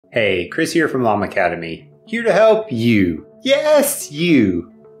Hey, Chris here from LlamAcademy, here to help you, yes you,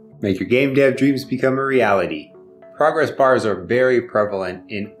 make your game dev dreams become a reality. Progress bars are very prevalent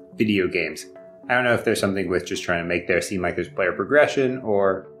in video games. I don't know if there's something with just trying to make there seem like there's player progression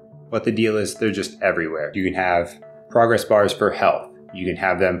or what the deal is, they're just everywhere. You can have progress bars for health. You can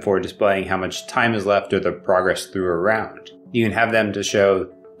have them for displaying how much time is left or the progress through a round. You can have them to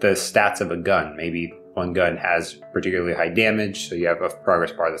show the stats of a gun. Maybe one gun has particularly high damage, so you have a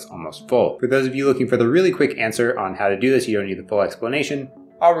progress bar that's almost full. For those of you looking for the really quick answer on how to do this, you don't need the full explanation.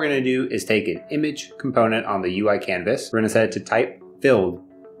 All we're going to do is take an image component on the UI canvas. We're going to set it to type filled,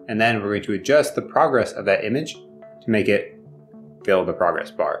 and then we're going to adjust the progress of that image to make it fill the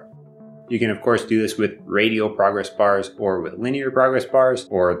progress bar. You can of course do this with radial progress bars or with linear progress bars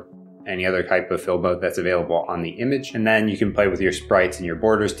or any other type of fill mode that's available on the image, and then you can play with your sprites and your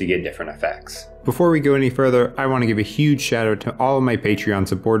borders to get different effects. Before we go any further, I want to give a huge shout out to all of my Patreon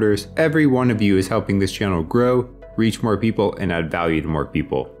supporters. Every one of you is helping this channel grow, reach more people, and add value to more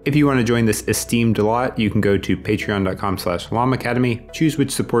people. If you want to join this esteemed lot, you can go to patreon.com/LlamAcademy, choose which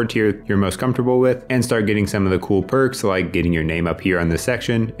support tier you're most comfortable with, and start getting some of the cool perks like getting your name up here on this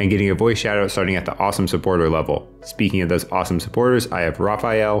section and getting a voice shout out starting at the awesome supporter level. Speaking of those awesome supporters, I have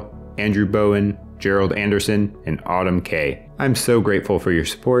Raphael, Andrew Bowen, Gerald Anderson, and Autumn K. I'm so grateful for your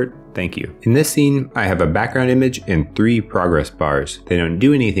support. Thank you. In this scene, I have a background image and 3 progress bars. They don't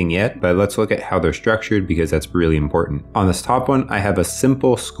do anything yet, but let's look at how they're structured because that's really important. On this top one, I have a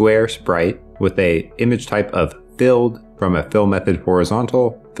simple square sprite with a image type of filled from a fill method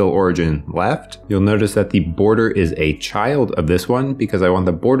horizontal, fill origin left. You'll notice that the border is a child of this one because I want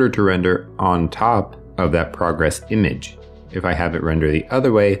the border to render on top of that progress image. If I have it render the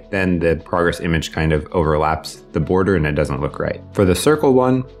other way, then the progress image kind of overlaps the border and it doesn't look right. For the circle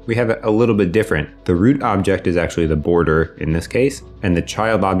one, we have it a little bit different. The root object is actually the border in this case, and the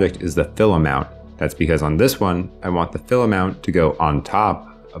child object is the fill amount. That's because on this one, I want the fill amount to go on top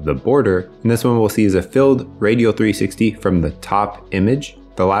of the border, and this one we'll see is a filled radial 360 from the top image.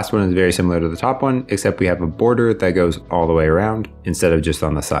 The last one is very similar to the top one, except we have a border that goes all the way around instead of just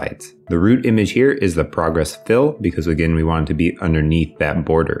on the sides. The root image here is the progress fill because again, we want it to be underneath that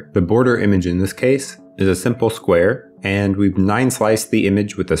border. The border image in this case is a simple square, and we've 9 sliced the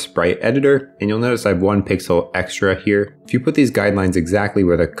image with the sprite editor, and you'll notice I have 1 pixel extra here. If you put these guidelines exactly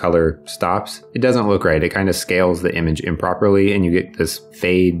where the color stops, it doesn't look right. It kind of scales the image improperly and you get this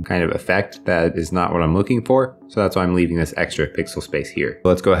fade kind of effect that is not what I'm looking for. So that's why I'm leaving this extra pixel space here.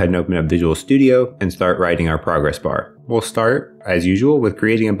 Let's go ahead and open up Visual Studio and start writing our progress bar. We'll start, as usual, with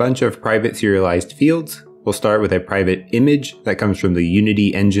creating a bunch of private serialized fields. We'll start with a private image that comes from the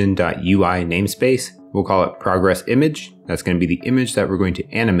UnityEngine.ui namespace. We'll call it progress image. That's going to be the image that we're going to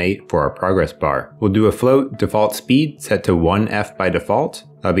animate for our progress bar. We'll do a float default speed set to 1f by default.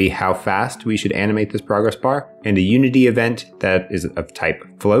 That'll be how fast we should animate this progress bar. And a Unity event that is of type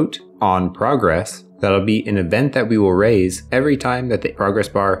float on progress. That'll be an event that we will raise every time that the progress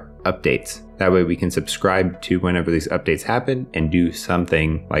bar updates. That way we can subscribe to whenever these updates happen and do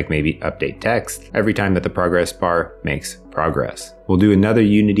something like maybe update text every time that the progress bar makes progress. We'll do another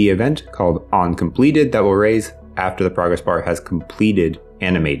Unity event called onCompleted that will raise after the progress bar has completed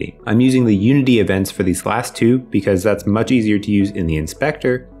animating. I'm using the Unity events for these last 2 because that's much easier to use in the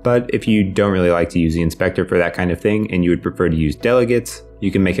inspector, but if you don't really like to use the inspector for that kind of thing and you would prefer to use delegates, you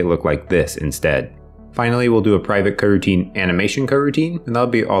can make it look like this instead. Finally, we'll do a private coroutine animation coroutine, and that'll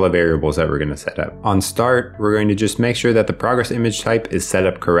be all the variables that we're going to set up. On start, we're going to just make sure that the progress image type is set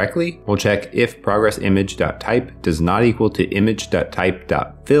up correctly. We'll check if progressimage.type does not equal to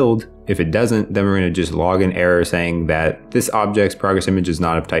image.type.filled. If it doesn't, then we're going to just log an error saying that this object's progress image is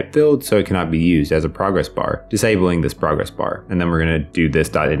not of type filled, so it cannot be used as a progress bar, disabling this progress bar. And then we're going to do this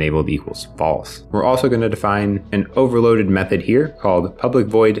 .enabled equals false. We're also going to define an overloaded method here called public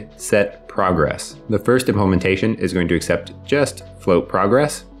void SetProgress. The first implementation is going to accept just float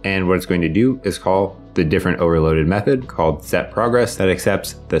progress, and what it's going to do is call the different overloaded method called SetProgress that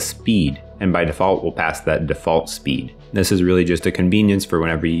accepts the speed, and by default we'll pass that default speed. This is really just a convenience for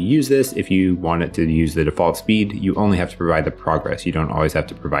whenever you use this. If you want it to use the default speed, you only have to provide the progress. You don't always have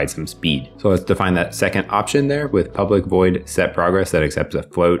to provide some speed. So let's define that second option there with public void SetProgress that accepts a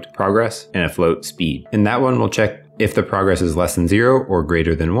float progress and a float speed. In that one, we'll check if the progress is less than 0 or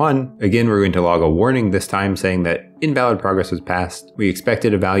greater than 1. Again, we're going to log a warning this time saying that invalid progress was passed. We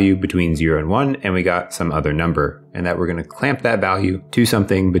expected a value between 0 and 1, and we got some other number, and that we're going to clamp that value to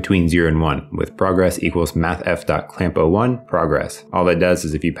something between 0 and 1 with progress equals mathf.clamp01 progress. All that does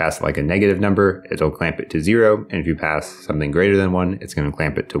is if you pass like a negative number, it'll clamp it to 0, and if you pass something greater than 1, it's going to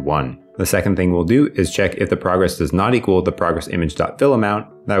clamp it to 1. The second thing we'll do is check if the progress does not equal the progress image.fill amount.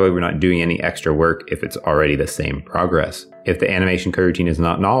 That way we're not doing any extra work if it's already the same progress. If the animation coroutine is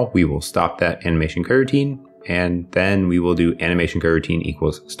not null, we will stop that animation coroutine. And then we will do animation coroutine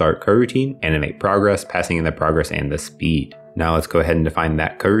equals start coroutine, animate progress, passing in the progress and the speed. Now let's go ahead and define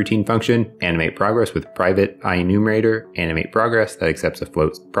that coroutine function, animate progress with private IEnumerator, animate progress that accepts a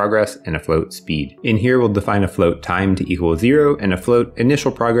float progress and a float speed. In here we'll define a float time to equal 0 and a float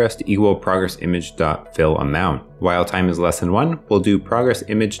initial progress to equal progress image.fill amount. While time is less than 1, we'll do progress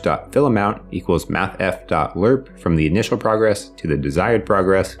image.fill amount equals mathf.lerp from the initial progress to the desired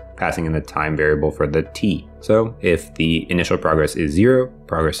progress, passing in the time variable for the t. So if the initial progress is 0,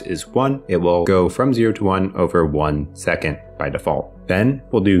 progress is 1, it will go from 0 to 1 over 1 second by default. Then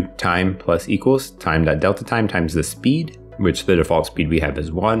we'll do time plus equals time.delta time times the speed, which the default speed we have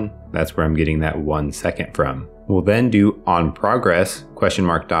is 1. That's where I'm getting that 1 second from. We'll then do on progress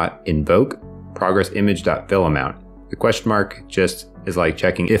 (invoke progress image.fill amount. The question mark just is like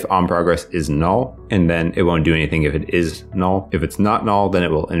checking if on progress is null, and then it won't do anything if it is null. If it's not null, then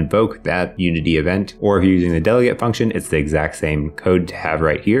it will invoke that Unity event, or if you're using the delegate function, it's the exact same code to have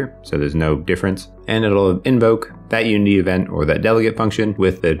right here, so there's no difference. And it'll invoke that Unity event or that delegate function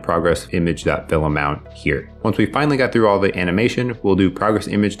with the progress image.fill amount here. Once we finally got through all the animation, we'll do progress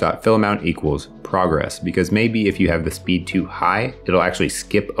image.fill amount equals progress, because maybe if you have the speed too high, it'll actually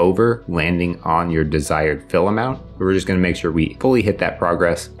skip over landing on your desired fill amount. But we're just going to make sure we fully hit that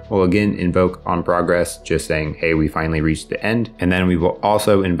progress. We'll again invoke on progress, just saying, hey, we finally reached the end. And then we will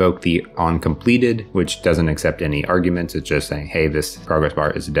also invoke the on completed, which doesn't accept any arguments. It's just saying, hey, this progress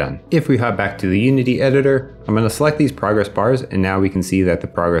bar is done. If we hop back to the Unity editor, I'm going to select these progress bars, and now we can see that the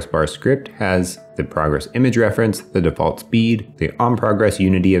progress bar script has the progress image reference, the default speed, the on progress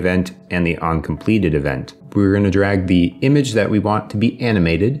Unity event, and the on completed event. We're going to drag the image that we want to be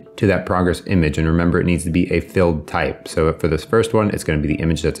animated to that progress image, and remember it needs to be a filled type. So for this first one, it's going to be the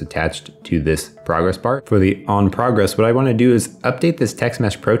image that's attached to this progress bar. For the on progress, what I want to do is update this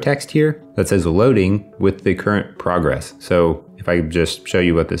TextMeshPro text here that says loading with the current progress. So if I just show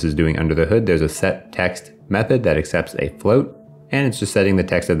you what this is doing under the hood, there's a set text method that accepts a float, and it's just setting the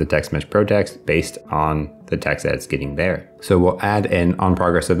text of the TextMeshPro text based on the text that it's getting there. So we'll add an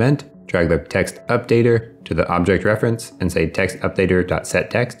onProgress event, drag the text updater to the object reference, and say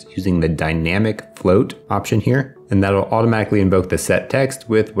textUpdater.setText using the dynamic float option here, and that'll automatically invoke the set text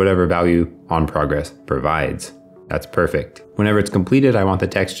with whatever value onProgress provides. That's perfect. Whenever it's completed, I want the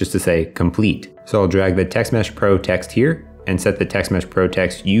text just to say complete. So I'll drag the TextMeshPro text here and set the TextMeshPro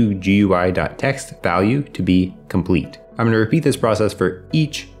text UGUI.text value to be complete. I'm going to repeat this process for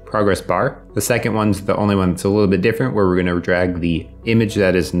each progress bar. The second one's the only one that's a little bit different, where we're going to drag the image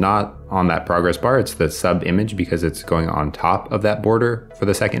that is not on that progress bar. It's the sub image because it's going on top of that border for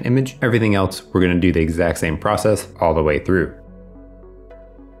the second image. Everything else, we're going to do the exact same process all the way through.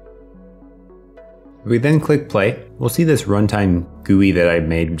 If we then click play, we'll see this runtime GUI that I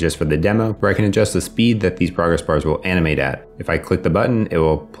made just for the demo, where I can adjust the speed that these progress bars will animate at. If I click the button, it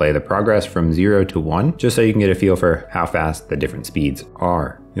will play the progress from 0 to 1, just so you can get a feel for how fast the different speeds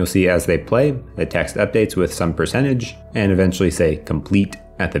are. You'll see as they play, the text updates with some percentage and eventually say complete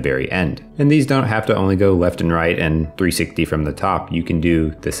at the very end. And these don't have to only go left and right and 360 from the top. You can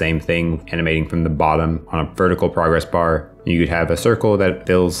do the same thing animating from the bottom on a vertical progress bar. You could have a circle that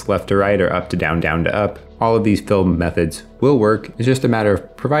fills left to right or up to down, down to up. All of these fill methods will work. It's just a matter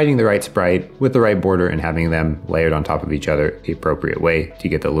of providing the right sprite with the right border and having them layered on top of each other the appropriate way to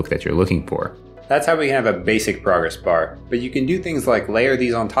get the look that you're looking for. That's how we can have a basic progress bar, but you can do things like layer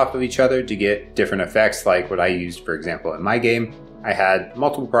these on top of each other to get different effects, like what I used, for example, in my game. I had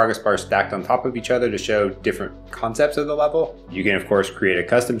multiple progress bars stacked on top of each other to show different concepts of the level. You can of course create a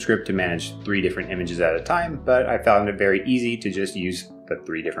custom script to manage 3 different images at a time, but I found it very easy to just use the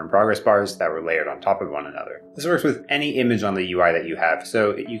 3 different progress bars that were layered on top of one another. This works with any image on the UI that you have,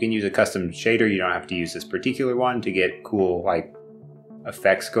 so you can use a custom shader. You don't have to use this particular one to get cool like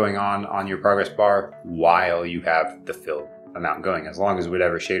effects going on your progress bar while you have the fill amount going. As long as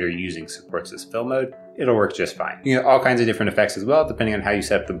whatever shader you're using supports this fill mode, it'll work just fine. You get all kinds of different effects as well, depending on how you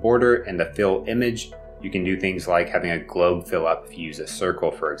set up the border and the fill image. You can do things like having a globe fill up if you use a circle,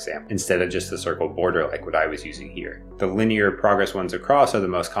 for example, instead of just a circle border like what I was using here. The linear progress ones across are the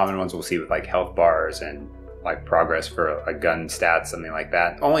most common ones we'll see with like health bars and like progress for a gun stat, something like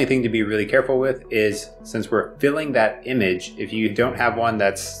that. The only thing to be really careful with is, since we're filling that image, if you don't have one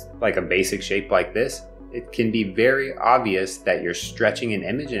that's like a basic shape like this, it can be very obvious that you're stretching an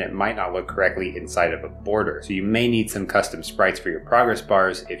image and it might not look correctly inside of a border. So you may need some custom sprites for your progress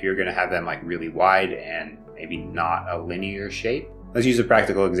bars if you're going to have them like really wide and maybe not a linear shape. Let's use a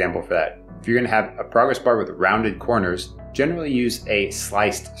practical example for that. If you're going to have a progress bar with rounded corners, generally use a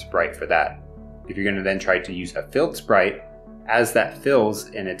sliced sprite for that. If you're going to then try to use a filled sprite, as that fills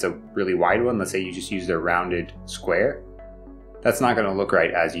and it's a really wide one, let's say you just used a rounded square, that's not going to look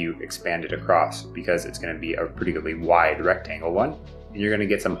right as you expand it across because it's going to be a particularly wide rectangle one, and you're going to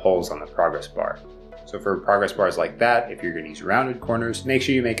get some holes on the progress bar. So for progress bars like that, if you're going to use rounded corners, make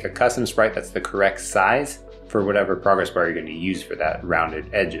sure you make a custom sprite that's the correct size for whatever progress bar you're going to use for that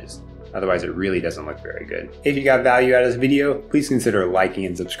rounded edges. Otherwise, it really doesn't look very good. If you got value out of this video, please consider liking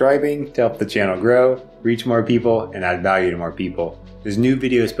and subscribing to help the channel grow, reach more people, and add value to more people. There's new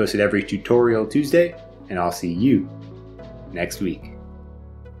videos posted every Tutorial Tuesday, and I'll see you next week.